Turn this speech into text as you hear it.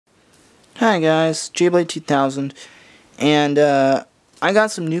Hi guys, Jblade 2000, and I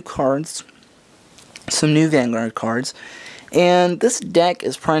got some new cards, some new Vanguard cards, and this deck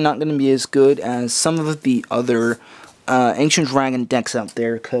is probably not going to be as good as some of the other Ancient Dragon decks out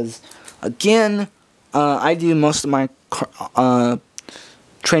there, because, again, I do most of my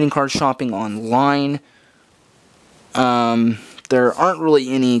trading card shopping online. There aren't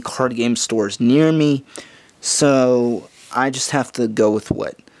really any card game stores near me, so I just have to go with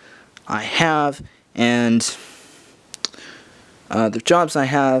what I have, and the jobs I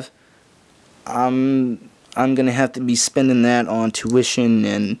have, I'm gonna have to be spending that on tuition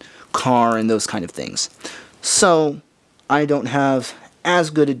and car and those kind of things. So I don't have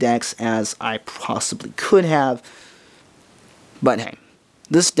as good a decks as I possibly could have, but hey,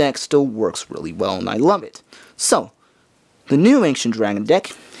 this deck still works really well and I love it. So the new Ancient Dragon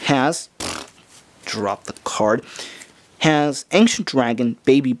deck has, drop the card, has Ancient Dragon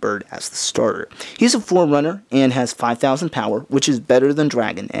Baby Bird as the starter. He's a Forerunner and has 5,000 power, which is better than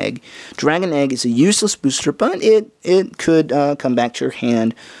Dragon Egg. Dragon Egg is a useless booster, but it could come back to your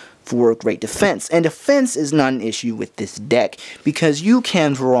hand for great defense. And defense is not an issue with this deck, because you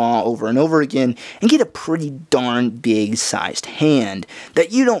can draw over and over again and get a pretty darn big sized hand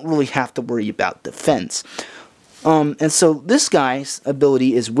that you don't really have to worry about defense. And so this guy's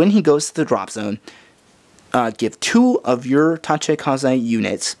ability is when he goes to the drop zone, give 2 of your Tachikaze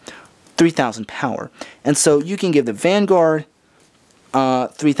units 3,000 power. And so you can give the Vanguard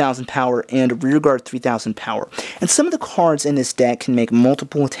 3,000 power and a Rearguard 3,000 power. And some of the cards in this deck can make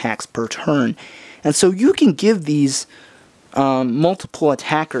multiple attacks per turn. And so you can give these multiple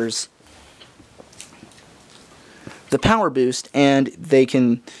attackers the power boost, and they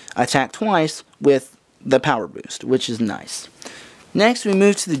can attack twice with the power boost, which is nice. Next, we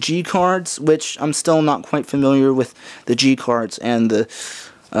move to the G cards, which I'm still not quite familiar with the G cards and the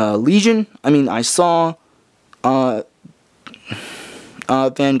Legion. I mean, I saw Vanguard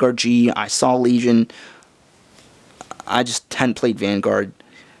G, I saw Legion. I just hadn't played Vanguard.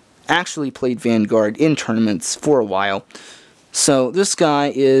 Actually played Vanguard in tournaments for a while. So this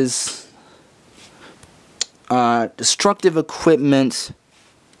guy is Destructive Equipment,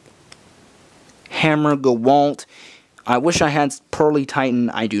 Hammer Gewalt. I wish I had Pearly Titan,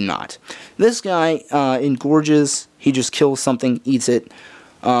 I do not. This guy engorges, he just kills something, eats it.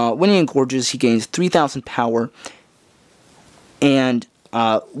 When he engorges, he gains 3,000 power, and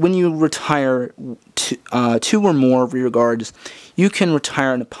when you retire 2 or more rear guards, you can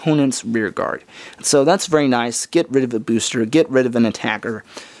retire an opponent's rear guard. So that's very nice. Get rid of a booster, get rid of an attacker,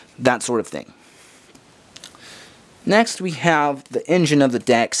 that sort of thing. Next, we have the engine of the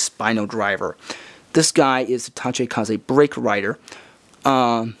deck, Spino-Driver. This guy is a Tachikaze Break Rider.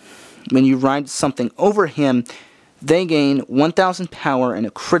 When you ride something over him, they gain 1,000 power and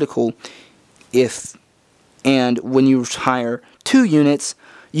a critical. And when you retire 2 units,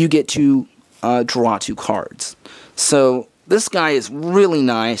 you get to draw 2 cards. So this guy is really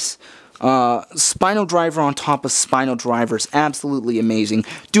nice. Spino-Driver on top of Spino-Driver is absolutely amazing.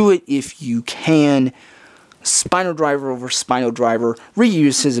 Do it if you can. Spino-Driver over Spino-Driver,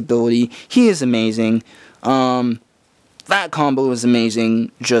 reuse his ability, he is amazing. That combo is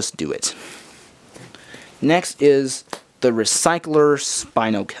amazing, just do it. Next is the Recycler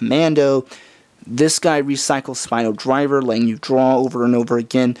Spino Commando. This guy recycles Spino-Driver, letting you draw over and over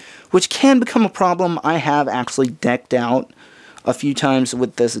again, which can become a problem. I have actually decked out a few times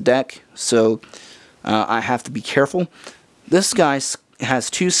with this deck, so I have to be careful. This guy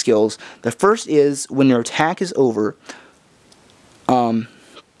has 2 skills. The first is, when your attack is over,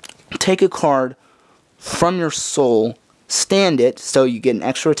 take a card from your soul, stand it so you get an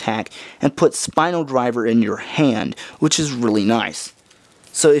extra attack, and put Spino-Driver in your hand, which is really nice.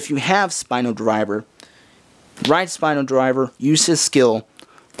 So if you have Spino-Driver, ride Spino-Driver, use his skill,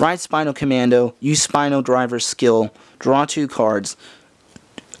 ride Spino Commando, use Spino-Driver's skill, draw 2 cards.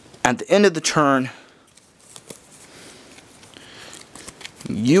 At the end of the turn,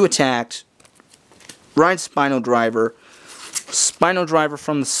 you attacked, ride Spino-Driver, Spino-Driver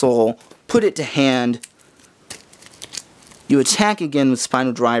from the soul, put it to hand, you attack again with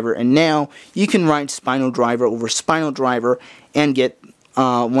Spino-Driver, and now you can ride Spino-Driver over Spino-Driver and get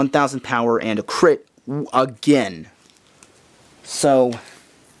 1,000 power and a crit again. So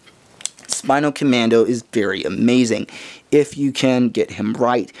Spino Commando is very amazing if you can get him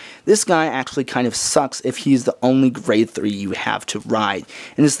right. This guy actually kind of sucks if he's the only grade 3 you have to ride,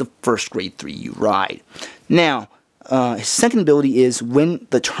 and it's the first grade 3 you ride. Now, his second ability is when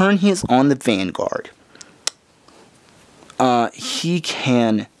the turn he is on the Vanguard, he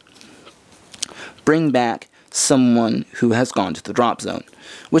can bring back someone who has gone to the drop zone,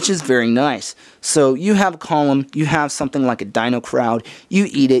 which is very nice. So you have a column, you have something like a dino crowd, you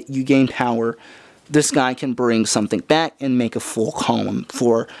eat it, you gain power. This guy can bring something back and make a full column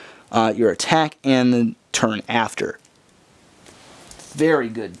for your attack and the turn after. Very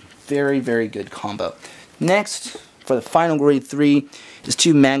good. Very, very good combo. Next, for the final grade 3, is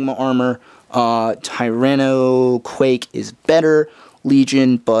 2 magma armor. Tyranno Quake is better.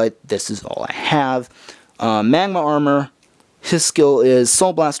 Legion, but this is all I have. Magma armor, his skill is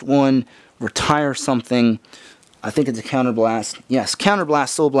Soul Blast 1, retire something. I think it's a counter blast. Yes, counter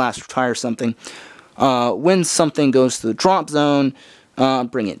blast, Soul Blast, retire something. When something goes to the drop zone,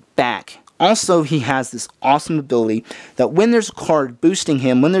 bring it back. Also, he has this awesome ability that when there's a card boosting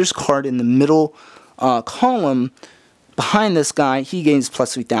him, when there's a card in the middle column behind this guy, he gains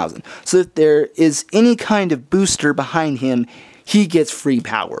plus 3,000. So if there is any kind of booster behind him, he gets free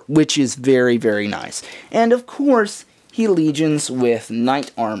power, which is very, very nice. And of course, he legions with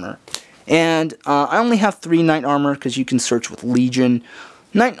Knight Armor. And I only have 3 Knight Armor because you can search with Legion.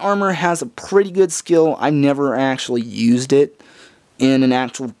 Knight Armor has a pretty good skill. I never actually used it in an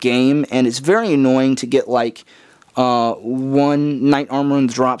actual game, and it's very annoying to get like one Knight Armor in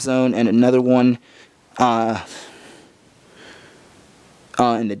the drop zone and another one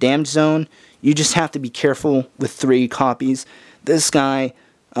in the damage zone. You just have to be careful with 3 copies. This guy,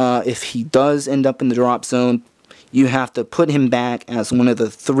 if he does end up in the drop zone, you have to put him back as one of the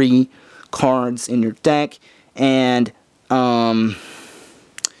 3 cards in your deck, and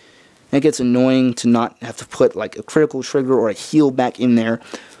it gets annoying to not have to put like a critical trigger or a heal back in there,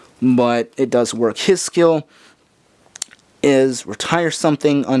 but it does work. His skill is retire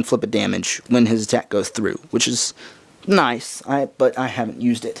something, unflip a damage when his attack goes through, which is nice, but I haven't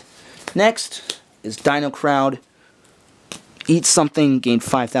used it. Next is Dino Crowd. Eat something, gain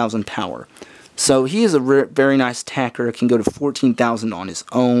 5,000 power. So he is a very nice attacker, can go to 14,000 on his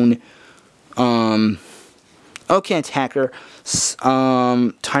own. Okay, attacker.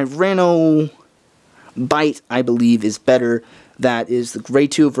 Tyranno Bite, I believe, is better. That is the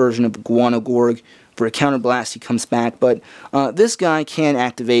grade 2 version of Iguanogorg. For a counter blast, he comes back, but this guy can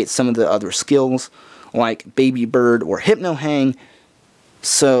activate some of the other skills, like Baby Bird or Hypno Hang.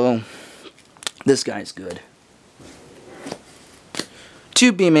 So this guy's good.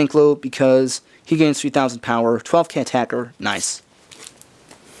 2 Beam Anklo because he gains 3,000 power, 12k attacker, nice.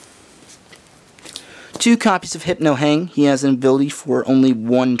 2 copies of Hypno Hang. He has an ability for only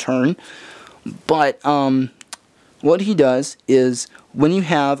 1 turn, but what he does is when you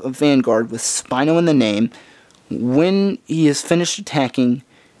have a Vanguard with Spino in the name, when he is finished attacking,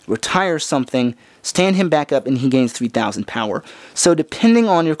 retire something, stand him back up, and he gains 3,000 power. So depending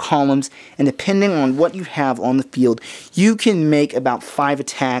on your columns and depending on what you have on the field, you can make about 5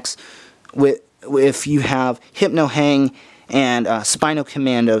 attacks if you have Hypno Hang and Spino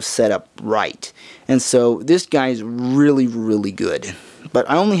Commando set up right. And so this guy is really, really good. But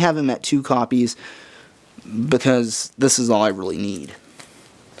I only have him at 2 copies because this is all I really need.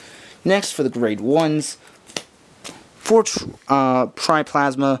 Next, for the grade 1s, 4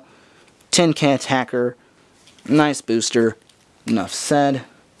 Triplasma, 10k attacker, nice booster, enough said.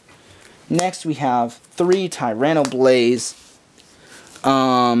 Next we have 3 Tyranno Blaze.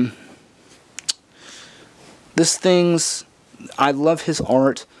 This thing's, I love his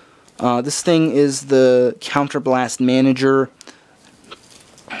art. This thing is the Counterblast Manager.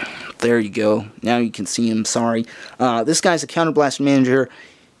 There you go. Now you can see him, sorry. This guy's a Counterblast Manager.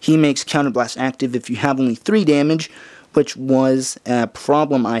 He makes Counterblast active if you have only 3 damage, which was a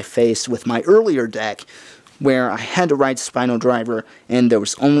problem I faced with my earlier deck, where I had to ride Spino-Driver, and there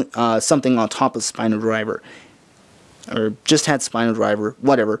was only something on top of Spino-Driver. Or just had Spino-Driver,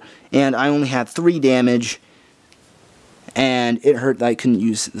 whatever. And I only had 3 damage, and it hurt that I couldn't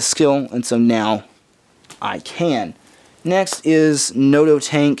use the skill, and so now I can. Next is Nodo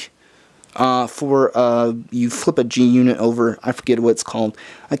Tank. For you flip a G unit over, I forget what it's called,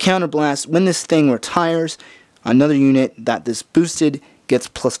 a counterblast. When this thing retires, another unit that this boosted gets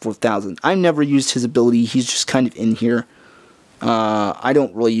plus 4,000. I've never used his ability, he's just kind of in here. I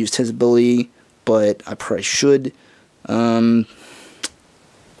don't really use his ability, but I probably should. Just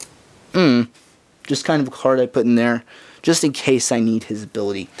kind of a card I put in there, just in case I need his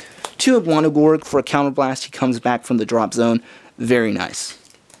ability. 2 Iguanogorg for a counterblast, he comes back from the drop zone, very nice.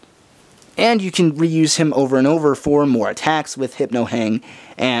 And you can reuse him over and over for more attacks with Hypno Hang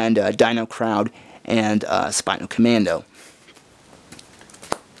and Dino Crowd and Spino Commando.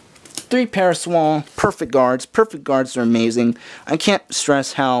 3 Paraswall, perfect guards. Perfect guards are amazing. I can't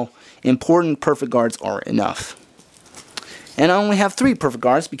stress how important perfect guards are enough. And I only have 3 perfect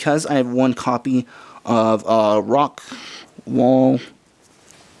guards because I have 1 copy of Rock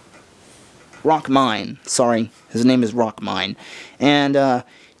Mine. Sorry, his name is Rock Mine. And at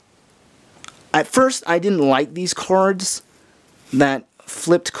first I didn't like these cards, that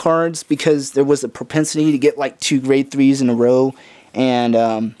flipped cards, because there was a propensity to get like 2 grade 3s in a row, and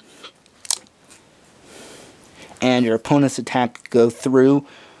your opponent's attack go through.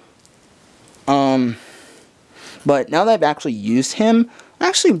 But now that I've actually used him, I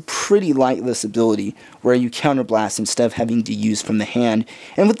actually pretty like this ability where you counterblast instead of having to use from the hand.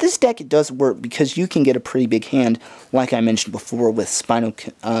 And with this deck it does work because you can get a pretty big hand, like I mentioned before with Spinal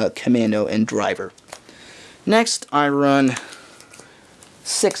Commando and Driver. Next I run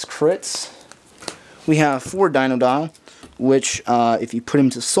 6 crits. We have 4 Dino Dial, which if you put him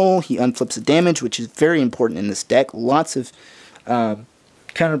to soul, he unflips the damage, which is very important in this deck. Lots of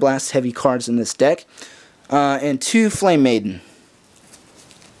counterblast heavy cards in this deck. And 2 Flame Maiden,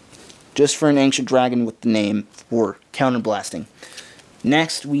 just for an Ancient Dragon with the name for counterblasting.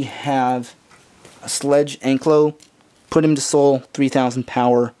 Next we have a Sledge Anklo, put him to soul, 3000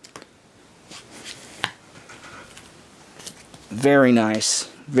 power. Very nice,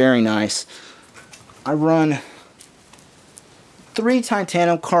 very nice. I run 3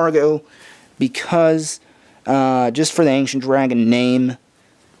 Titano Cargo because just for the Ancient Dragon name.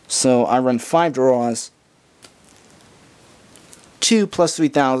 So I run 5 draws, 2 plus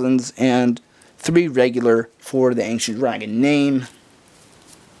 3000s, and 3 regular for the Ancient Dragon name.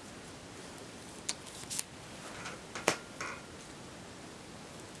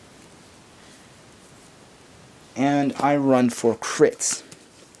 And I run for crits,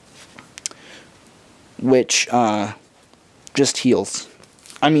 which just heals.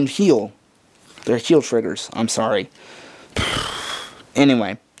 I mean heal. They're heal triggers. I'm sorry.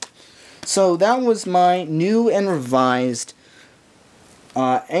 Anyway, so that was my new and revised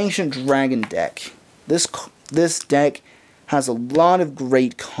Ancient Dragon deck. This deck has a lot of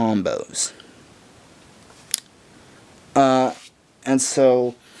great combos. And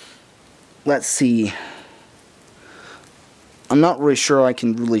so, let's see. I'm not really sure I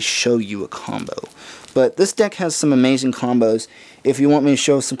can really show you a combo. But this deck has some amazing combos. If you want me to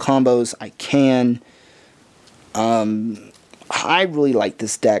show some combos, I can. I really like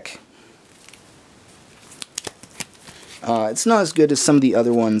this deck. It's not as good as some of the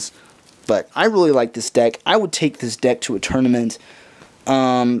other ones, but I really like this deck. I would take this deck to a tournament.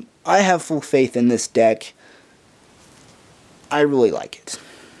 I have full faith in this deck. I really like it.